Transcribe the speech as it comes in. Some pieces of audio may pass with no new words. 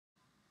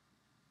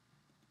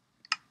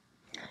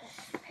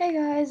Hey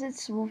guys,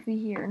 it's Wolfie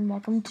here and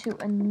welcome to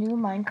a new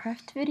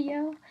Minecraft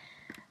video.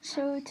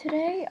 So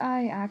today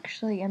I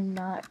actually am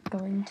not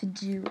going to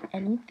do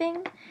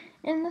anything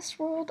in this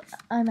world.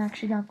 I'm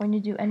actually not going to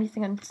do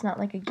anything. It's not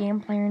like a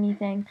gameplay or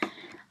anything.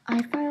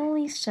 I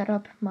finally set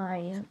up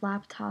my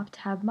laptop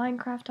to have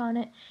Minecraft on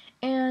it,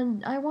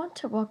 and I want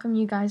to welcome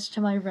you guys to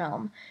my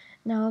realm.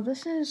 Now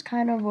this is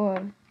kind of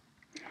a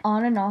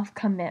on and off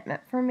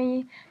commitment for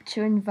me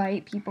to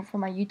invite people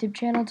from my YouTube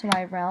channel to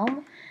my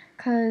realm,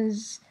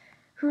 because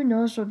who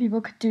knows what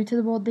people could do to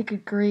the world. They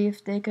could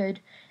grief,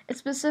 it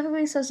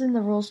specifically says in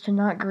the rules to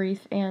not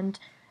grief, and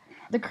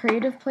the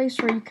creative place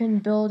where you can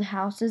build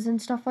houses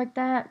and stuff like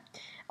that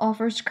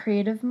offers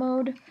creative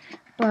mode,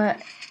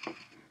 but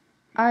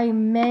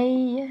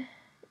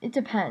it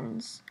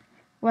depends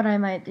what I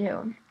might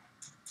do.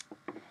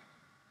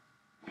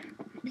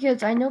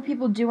 Because I know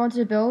people do want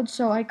to build,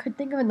 so I could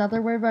think of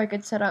another way where I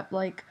could set up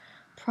like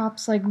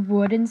props like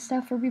wood and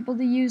stuff for people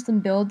to use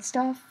and build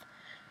stuff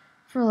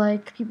for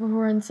like people who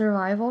are in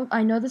survival.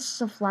 I know this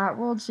is a flat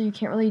world, so you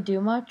can't really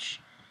do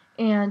much,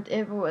 and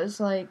it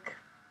was like,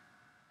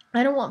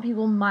 I don't want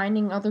people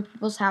mining other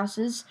people's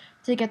houses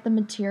to get the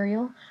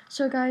material.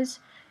 So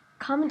guys,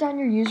 comment down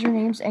your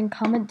usernames and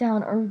comment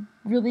down a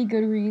really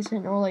good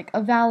reason or like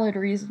a valid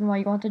reason why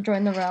you want to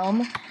join the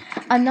realm.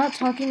 I'm not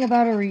talking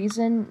about a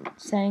reason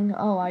saying,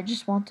 oh, I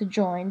just want to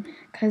join,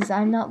 because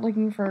I'm not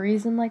looking for a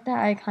reason like that.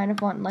 I kind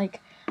of want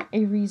like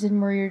a reason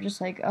where you're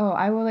just like, oh,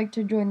 I would like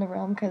to join the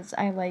realm because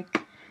I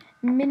like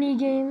mini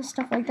games,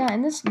 stuff like that.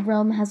 And this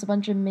realm has a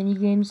bunch of mini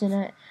games in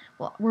it.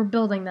 Well, we're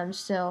building them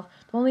still.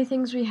 The only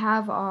things we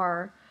have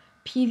are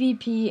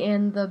PvP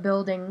and the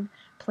building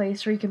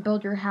place where you can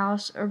build your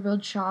house or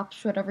build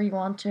shops, whatever you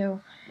want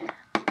to.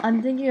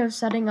 I'm thinking of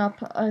setting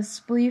up a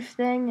spleef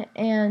thing,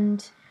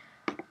 and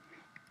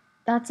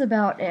that's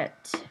about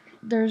it.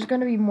 There's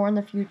going to be more in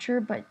the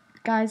future, but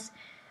guys,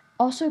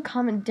 also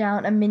comment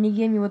down a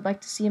minigame you would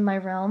like to see in my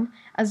realm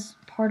as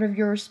part of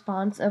your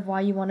response of why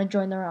you want to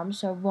join the realm.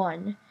 So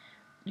 1,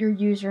 your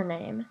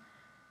username.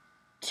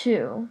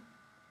 2,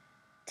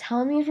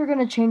 tell me if you're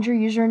going to change your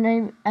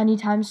username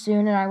anytime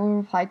soon, and I will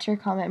reply to your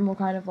comment and we'll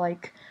kind of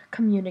like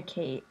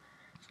communicate.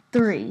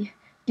 3,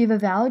 give a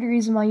valid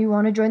reason why you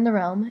want to join the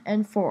realm.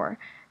 And 4,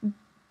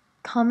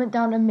 comment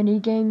down a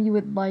minigame you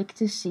would like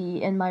to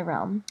see in my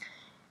realm.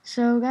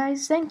 So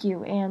guys, thank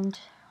you, and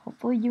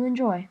hopefully you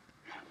enjoy.